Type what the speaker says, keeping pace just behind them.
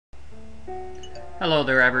Hello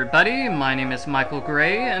there everybody, my name is Michael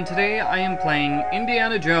Gray, and today I am playing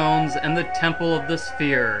Indiana Jones and the Temple of the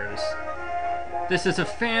Spheres. This is a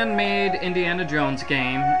fan-made Indiana Jones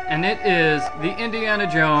game, and it is the Indiana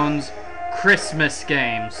Jones Christmas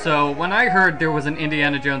game. So when I heard there was an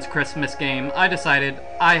Indiana Jones Christmas game, I decided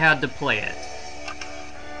I had to play it.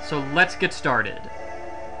 So let's get started.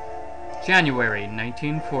 January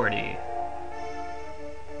 1940.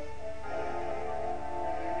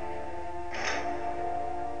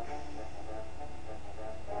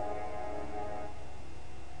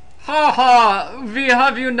 Ha ha! We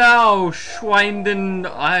have you now, Schweinden.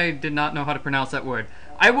 I did not know how to pronounce that word.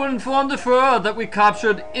 I will inform the Fuhrer that we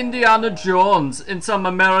captured Indiana Jones in some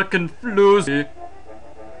American floozy.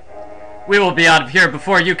 We will be out of here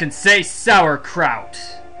before you can say sauerkraut.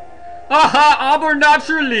 Aha, aber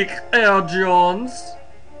natürlich, Herr Jones.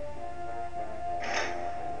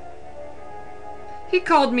 He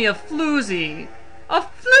called me a floozy. A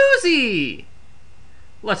floozy!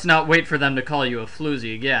 Let's not wait for them to call you a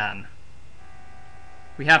floozy again.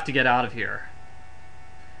 We have to get out of here.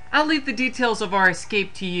 I'll leave the details of our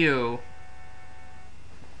escape to you.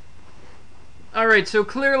 Alright, so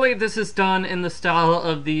clearly this is done in the style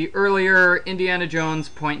of the earlier Indiana Jones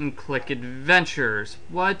point-and-click adventures.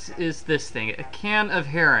 What is this thing? A can of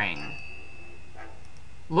herring.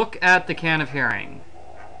 Look at the can of herring.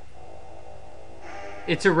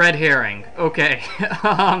 It's a red herring. Okay.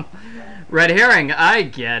 Red herring, I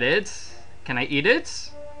get it. Can I eat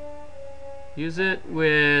it? Use it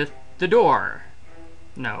with the door.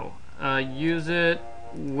 No. Use it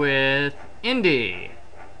with Indy.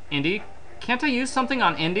 Indy? Can't I use something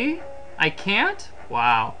on Indy? I can't?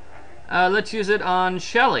 Wow. Let's use it on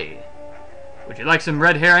Shelly. Would you like some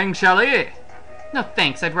red herring, Shelly? No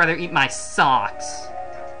thanks, I'd rather eat my socks.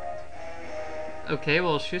 Okay,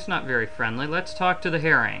 well she's not very friendly. Let's talk to the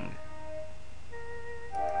herring.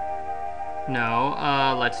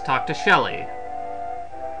 No, let's talk to Shelly.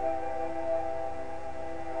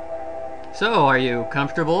 So, are you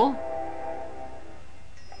comfortable?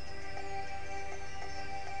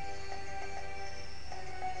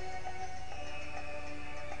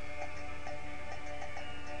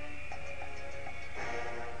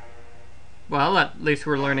 Well, at least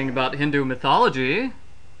we're learning about Hindu mythology.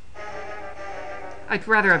 I'd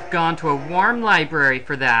rather have gone to a warm library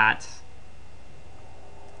for that.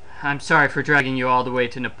 I'm sorry for dragging you all the way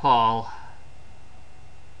to Nepal.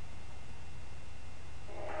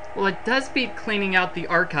 Well, it does beat cleaning out the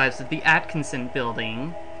archives of the Atkinson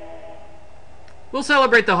building. We'll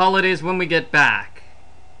celebrate the holidays when we get back.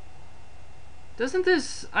 Doesn't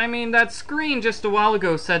this... I mean, that screen just a while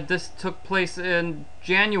ago said this took place in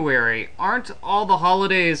January. Aren't all the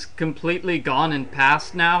holidays completely gone and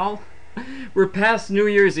past now? We're past New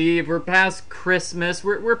Year's Eve, we're past Christmas,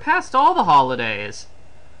 we're past all the holidays.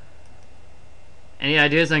 Any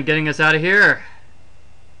ideas on getting us out of here?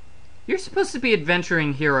 You're supposed to be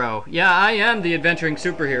adventuring hero. Yeah, I am the adventuring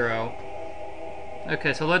superhero.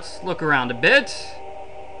 Okay, so let's look around a bit.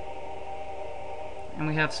 And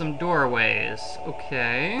we have some doorways.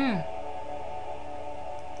 Okay.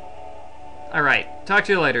 Alright, talk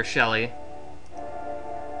to you later, Shelly.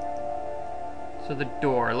 So the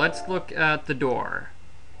door. Let's look at the door.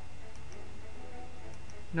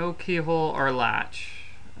 No keyhole or latch.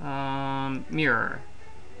 Mirror.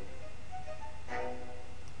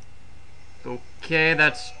 Okay,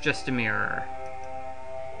 that's just a mirror.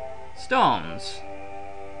 Stones.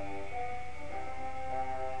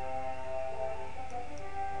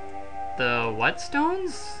 The what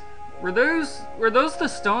stones? Were those the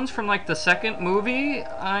stones from like the second movie?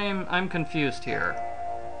 I'm confused here.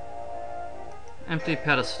 Empty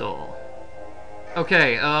pedestal.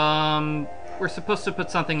 Okay, we're supposed to put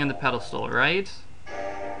something in the pedestal, right?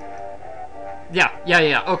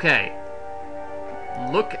 Yeah, okay.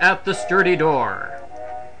 Look at the sturdy door.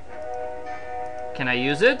 Can I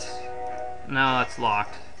use it? No, it's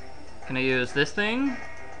locked. Can I use this thing?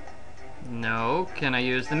 No. Can I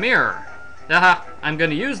use the mirror? Aha! I'm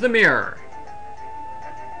gonna use the mirror.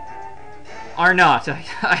 Or not.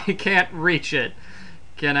 I can't reach it.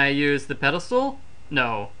 Can I use the pedestal?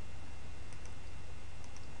 No.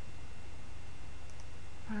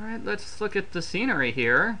 Alright, let's look at the scenery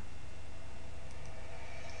here.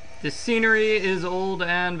 The scenery is old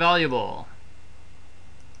and valuable.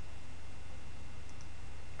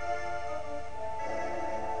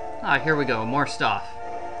 Ah, here we go, more stuff.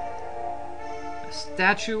 A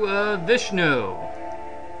statue of Vishnu.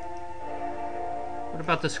 What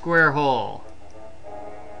about the square hole?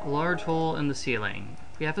 A large hole in the ceiling.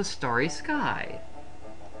 We have a starry sky.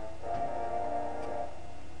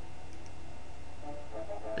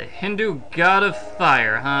 The Hindu god of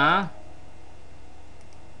fire, huh?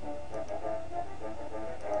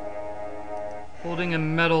 Holding a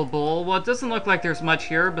metal bowl. Well, it doesn't look like there's much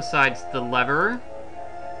here besides the lever.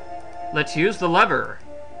 Let's use the lever.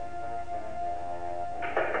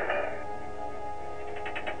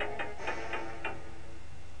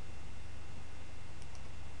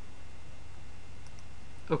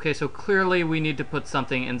 Okay, so clearly we need to put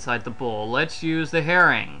something inside the bowl. Let's use the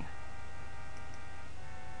herring.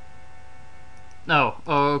 Oh,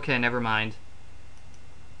 okay, never mind.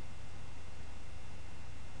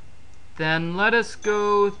 Then let us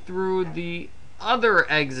go through the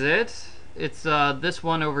other exit. It's this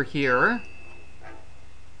one over here.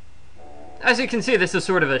 As you can see, this is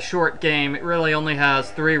sort of a short game. It really only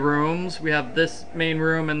has 3 rooms. We have this main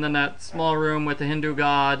room and then that small room with the Hindu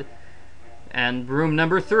god. And room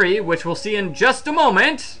number 3, which we'll see in just a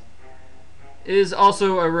moment, is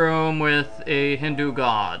also a room with a Hindu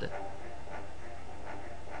god.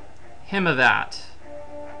 Himavat,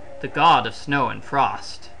 the god of snow and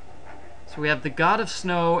frost. So we have the god of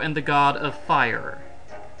snow and the god of fire.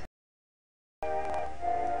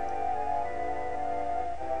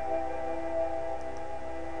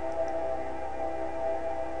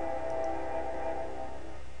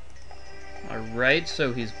 Alright,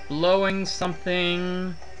 so he's blowing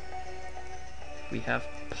something. We have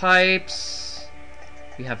pipes.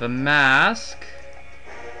 We have a mask.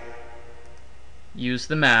 Use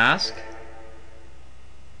the mask.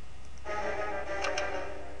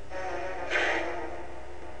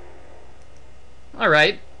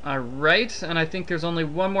 Alright, and I think there's only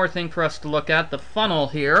one more thing for us to look at, the funnel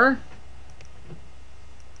here.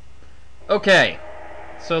 Okay,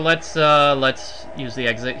 so let's use the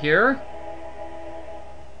exit here.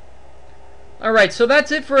 Alright, so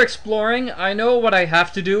that's it for exploring. I know what I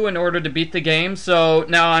have to do in order to beat the game, so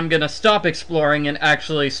now I'm gonna stop exploring and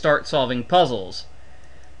actually start solving puzzles.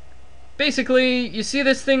 Basically, you see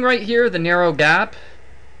this thing right here, the narrow gap?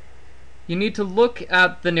 You need to look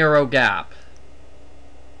at the narrow gap.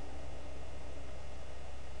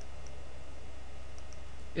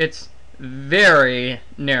 It's very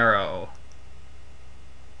narrow.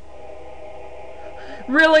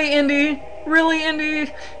 Really, Indy? Really,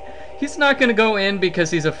 Indy? He's not gonna go in because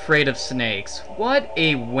he's afraid of snakes. What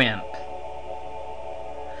a wimp.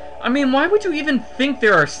 I mean, why would you even think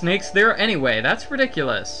there are snakes there anyway? That's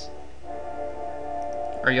ridiculous.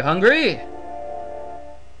 Are you hungry?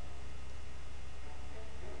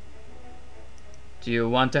 Do you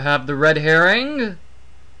want to have the red herring?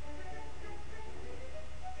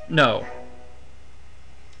 No.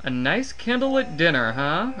 A nice candlelit dinner,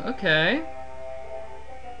 huh? Okay.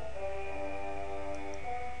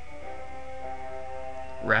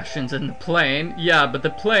 Rations in the plane? Yeah, but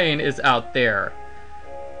the plane is out there.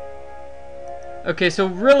 Okay, so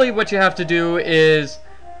really what you have to do is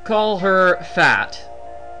call her fat.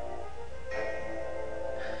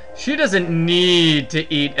 She doesn't need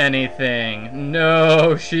to eat anything.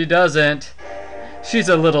 No, she doesn't. She's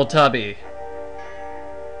a little tubby.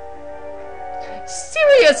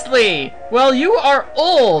 Seriously? Well, you are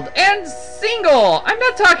old and single. I'm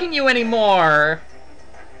not talking to you anymore.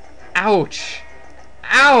 Ouch.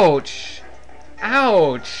 Ouch!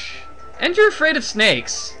 Ouch! And you're afraid of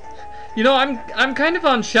snakes. You know, I'm kind of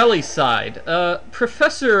on Shelly's side.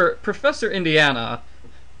 Professor Indiana.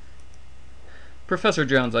 Professor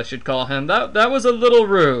Jones, I should call him. That was a little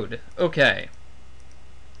rude. Okay.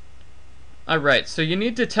 Alright, so you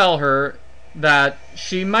need to tell her that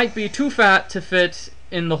she might be too fat to fit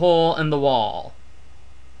in the hole in the wall.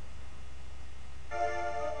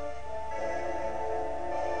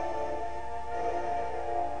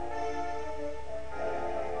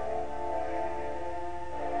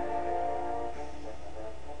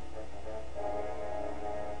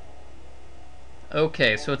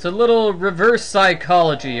 Okay, so it's a little reverse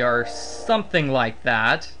psychology or something like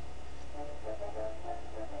that.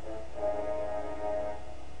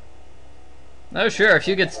 Oh sure, if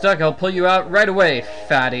you get stuck, I'll pull you out right away,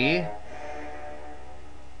 fatty.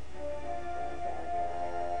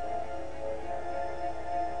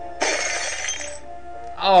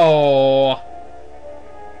 Oh.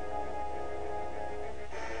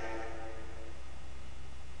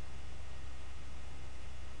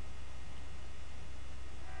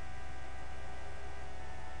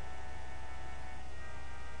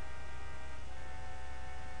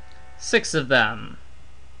 Six of them.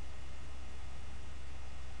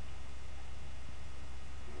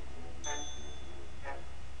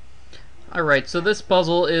 Alright, so this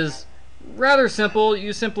puzzle is rather simple.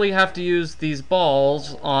 You simply have to use these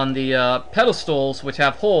balls on the pedestals which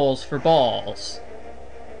have holes for balls.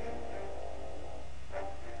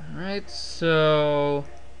 Alright, so...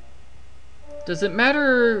 does it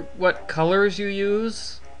matter what colors you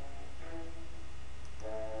use?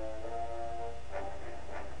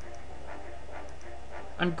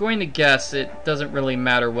 I'm going to guess it doesn't really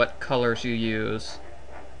matter what colors you use.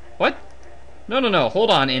 What? No.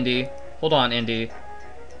 Hold on, Indy. Hold on, Indy.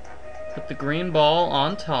 Put the green ball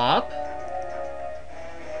on top.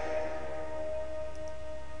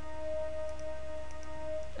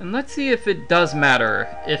 And let's see if it does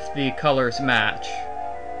matter if the colors match.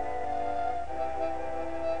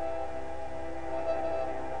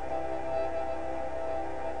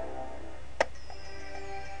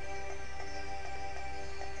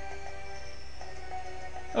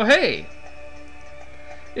 Oh, hey!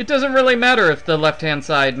 It doesn't really matter if the left-hand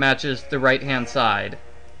side matches the right-hand side.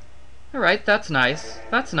 Alright, that's nice.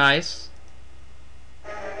 That's nice.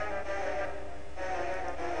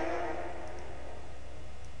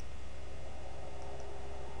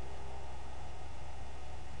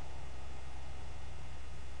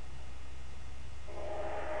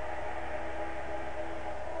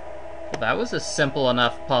 Well, that was a simple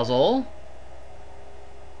enough puzzle.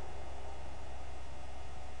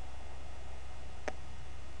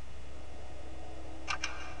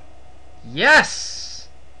 Yes!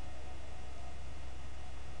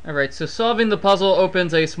 Alright, so solving the puzzle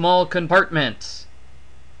opens a small compartment.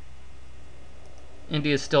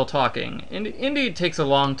 Indy is still talking. Indy takes a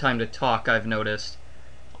long time to talk, I've noticed.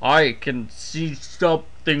 I can see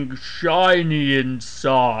something shiny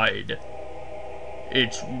inside.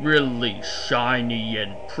 It's really shiny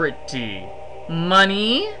and pretty.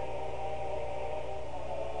 Money?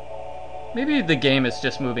 Maybe the game is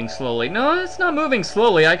just moving slowly. No, it's not moving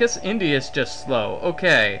slowly. I guess Indy is just slow.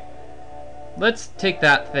 Okay. Let's take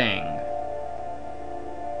that thing.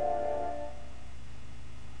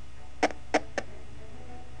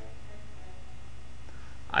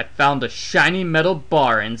 I found a shiny metal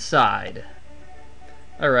bar inside.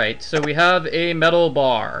 Alright, so we have a metal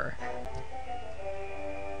bar.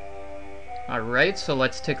 Alright, so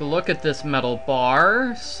let's take a look at this metal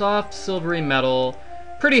bar. Soft, silvery metal.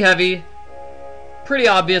 Pretty heavy. Pretty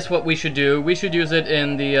obvious what we should do. We should use it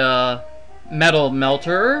in the metal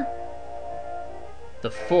melter.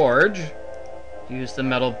 The forge. Use the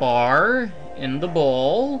metal bar in the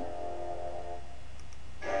bowl.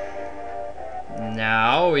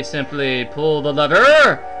 Now we simply pull the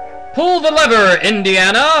lever. Pull the lever,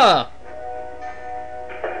 Indiana!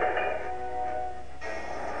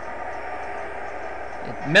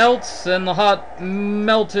 It melts and the hot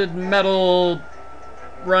melted metal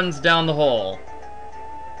runs down the hole.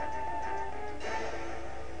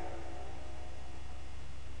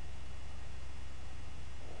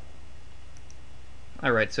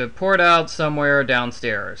 Alright, so it poured out somewhere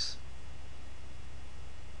downstairs.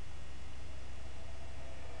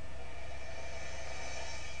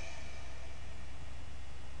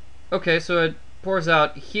 Okay, so it pours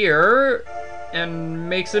out here and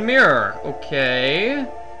makes a mirror. Okay.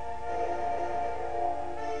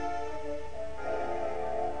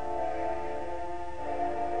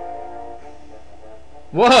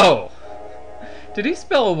 Whoa! Did he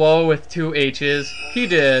spell whoa with 2 H's? He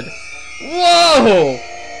did. Whoa!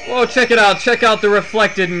 Whoa, check it out. Check out the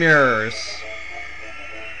reflected mirrors.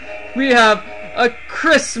 We have a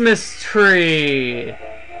Christmas tree.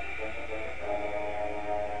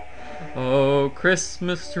 Oh,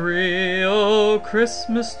 Christmas tree,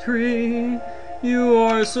 you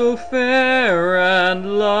are so fair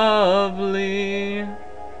and lovely.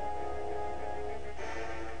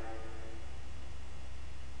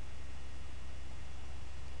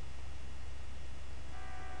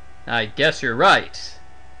 I guess you're right.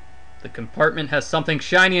 The compartment has something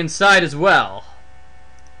shiny inside as well.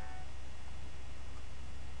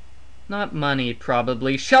 Not money,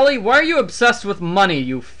 probably. Shelly, why are you obsessed with money,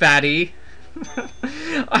 you fatty?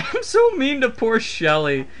 I'm so mean to poor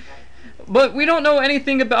Shelly. But we don't know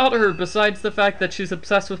anything about her besides the fact that she's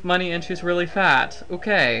obsessed with money and she's really fat.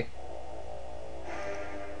 Okay.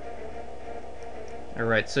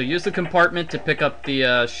 Alright, so use the compartment to pick up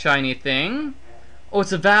the shiny thing. Oh,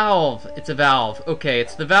 it's a valve. It's a valve. Okay,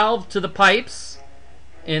 it's the valve to the pipes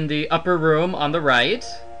in the upper room on the right.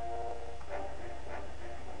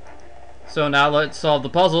 So now let's solve the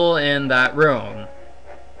puzzle in that room.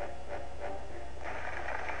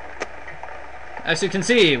 As you can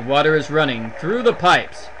see, water is running through the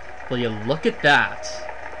pipes. Will you look at that?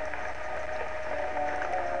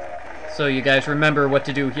 So you guys remember what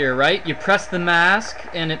to do here, right? You press the mask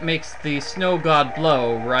and it makes the snow god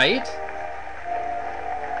blow, right?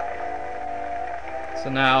 So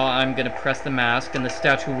now I'm gonna press the mask and the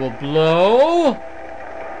statue will blow.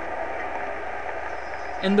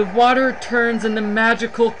 and the water turns into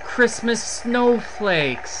magical Christmas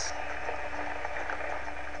snowflakes.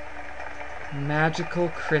 Magical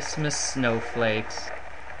Christmas snowflakes.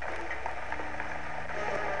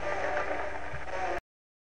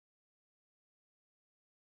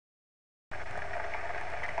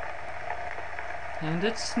 And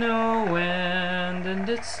it's snowing, and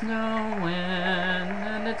it's snowing,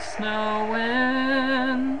 and it's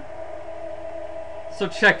snowing. So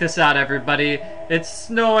check this out, everybody. It's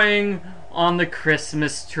snowing on the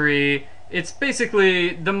Christmas tree. It's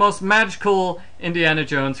basically the most magical Indiana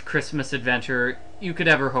Jones Christmas adventure you could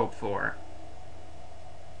ever hope for.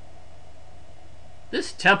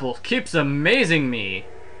 This temple keeps amazing me.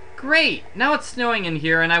 Great! Now it's snowing in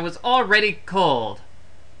here and I was already cold.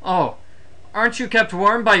 Oh, aren't you kept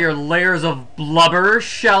warm by your layers of blubber,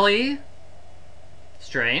 Shelly?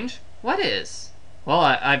 Strange. What is? Well,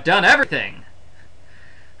 I've done everything.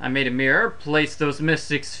 I made a mirror, placed those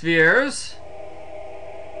mystic spheres.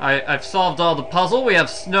 I've solved all the puzzle. We have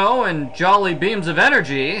snow and jolly beams of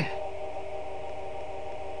energy.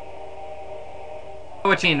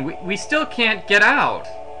 We still can't get out.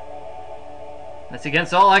 That's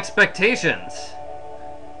against all expectations.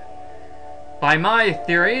 By my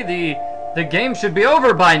theory, the game should be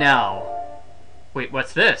over by now. Wait,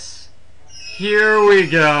 what's this? Here we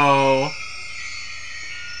go.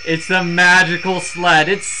 It's a magical sled.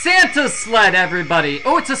 It's Santa's sled, everybody.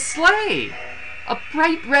 Oh, it's a sleigh. A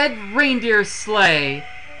bright red reindeer sleigh.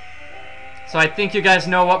 So I think you guys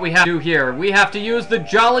know what we have to do here. We have to use the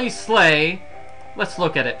jolly sleigh. Let's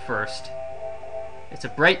look at it first. It's a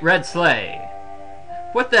bright red sleigh.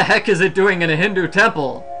 What the heck is it doing in a Hindu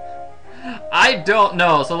temple? I don't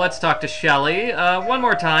know, so let's talk to Shelly. One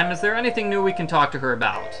more time, is there anything new we can talk to her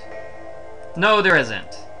about? No, there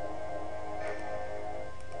isn't.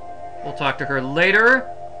 We'll talk to her later.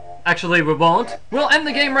 Actually, we won't. We'll end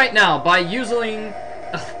the game right now by using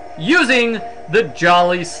the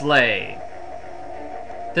jolly sleigh.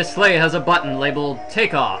 This sleigh has a button labeled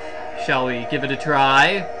takeoff. Shall we give it a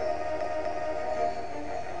try?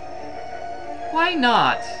 Why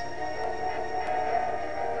not?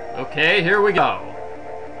 Okay, here we go.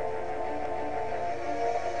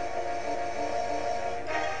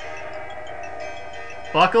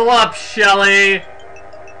 Buckle up, Shelly!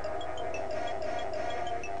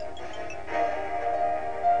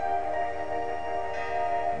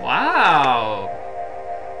 Wow!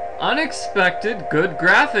 Unexpected good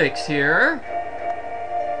graphics here.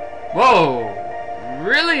 Whoa!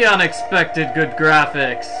 Really unexpected good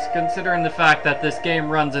graphics, considering the fact that this game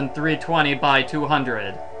runs in 320 by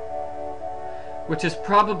 200. Which is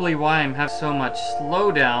probably why I'm having so much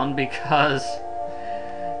slowdown, because,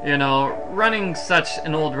 you know, running such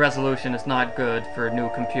an old resolution is not good for new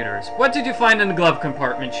computers. What did you find in the glove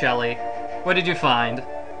compartment, Shelly? What did you find?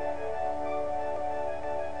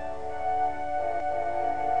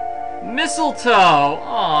 Mistletoe!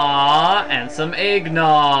 Aww, and some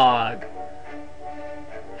eggnog.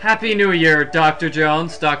 Happy New Year, Dr.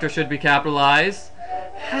 Jones. Doctor should be capitalized.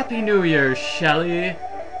 Happy New Year, Shelly.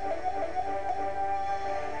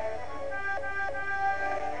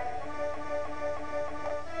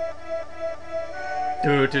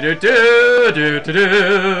 Do do do do do do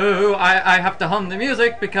do. I have to hum the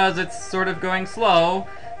music because it's sort of going slow.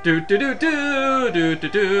 Do do do do do do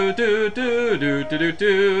do do do do do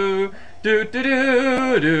do. Do do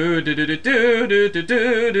do do do do do do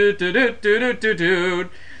do do do do do do.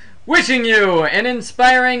 Wishing you an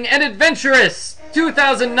inspiring and adventurous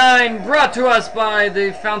 2009, brought to us by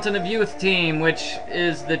the Fountain of Youth team, which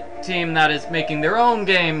is the team that is making their own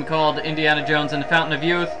game called Indiana Jones and the Fountain of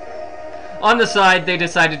Youth. On the side, they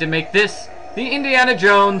decided to make this the Indiana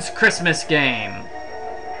Jones Christmas game.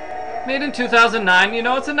 Made in 2009, you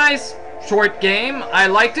know, it's a nice short game. I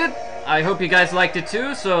liked it. I hope you guys liked it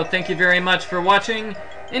too, so thank you very much for watching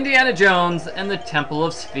Indiana Jones and the Temple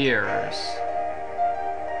of Spheres.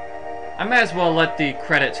 I may as well let the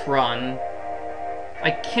credits run. I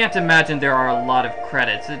can't imagine there are a lot of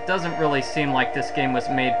credits. It doesn't really seem like this game was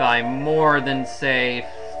made by more than, say,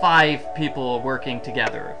 5 people working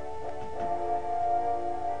together.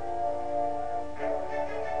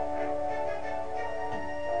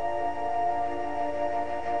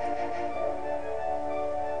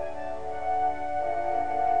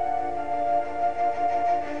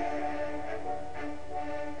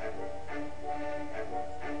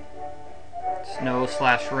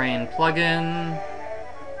 Snow/Rain plugin.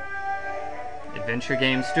 Adventure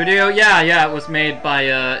Game Studio. Yeah, it was made by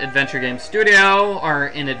Adventure Game Studio, or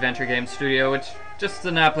in Adventure Game Studio, which is just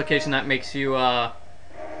an application that makes you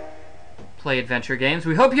play adventure games.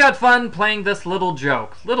 We hope you had fun playing this little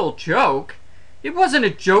joke. Little joke? It wasn't a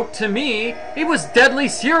joke to me. It was deadly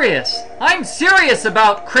serious. I'm serious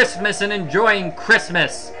about Christmas and enjoying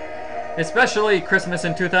Christmas. Especially Christmas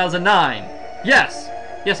in 2009. Yes.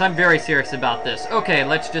 Yes, I'm very serious about this. Okay,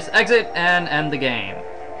 let's just exit and end the game.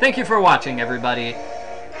 Thank you for watching, everybody.